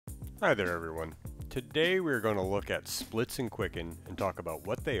Hi there everyone. Today we're going to look at splits in Quicken and talk about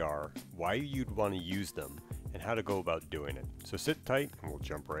what they are, why you'd want to use them, and how to go about doing it. So sit tight and we'll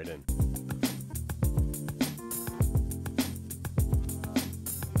jump right in.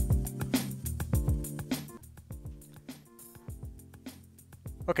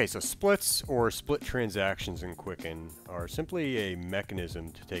 Okay, so splits or split transactions in Quicken are simply a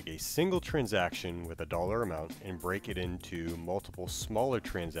mechanism to take a single transaction with a dollar amount and break it into multiple smaller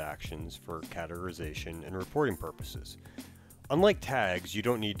transactions for categorization and reporting purposes. Unlike tags, you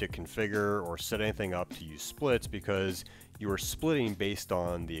don't need to configure or set anything up to use splits because you are splitting based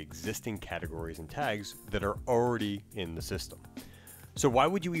on the existing categories and tags that are already in the system. So why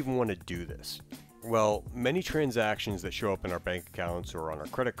would you even want to do this? Well, many transactions that show up in our bank accounts or on our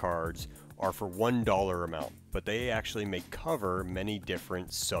credit cards are for $1 amount, but they actually may cover many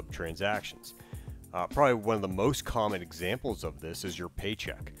different sub-transactions. Probably one of the most common examples of this is your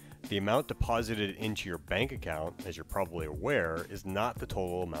paycheck. The amount deposited into your bank account, as you're probably aware, is not the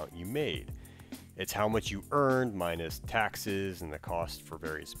total amount you made. It's how much you earned minus taxes and the cost for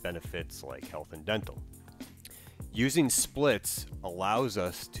various benefits like health and dental. Using splits allows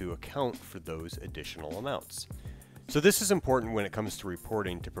us to account for those additional amounts. So this is important when it comes to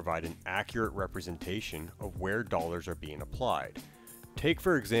reporting to provide an accurate representation of where dollars are being applied. Take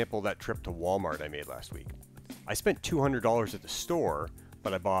for example that trip to Walmart I made last week. I spent $200 at the store,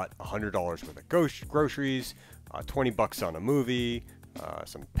 but I bought $100 worth of groceries, 20 bucks on a movie,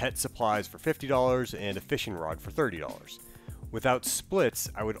 some pet supplies for $50, and a fishing rod for $30. Without splits,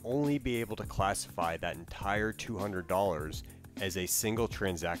 I would only be able to classify that entire $200 as a single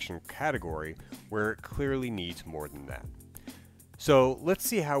transaction category where it clearly needs more than that. So let's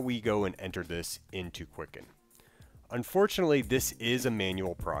see how we go and enter this into Quicken. Unfortunately, this is a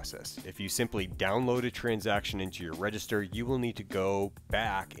manual process. If you simply download a transaction into your register, you will need to go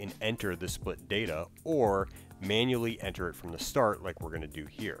back and enter the split data or manually enter it from the start like we're going to do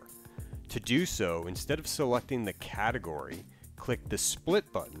here. To do so, instead of selecting the category, click the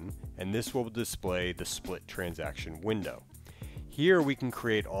split button and this will display the split transaction window. Here we can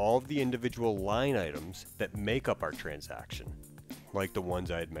create all of the individual line items that make up our transaction, like the ones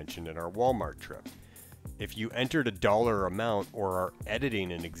I had mentioned in our Walmart trip. If you entered a dollar amount or are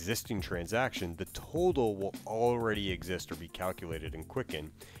editing an existing transaction, the total will already exist or be calculated in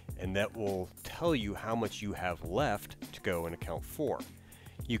Quicken, and that will tell you how much you have left to go and account for.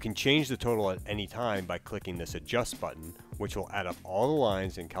 You can change the total at any time by clicking this adjust button, which will add up all the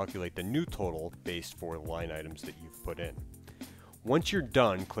lines and calculate the new total based for the line items that you've put in. Once you're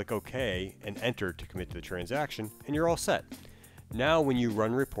done, click OK and enter to commit to the transaction, and you're all set. Now when you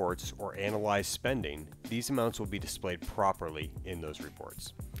run reports or analyze spending, these amounts will be displayed properly in those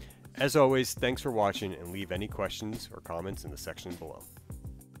reports. As always, thanks for watching and leave any questions or comments in the section below.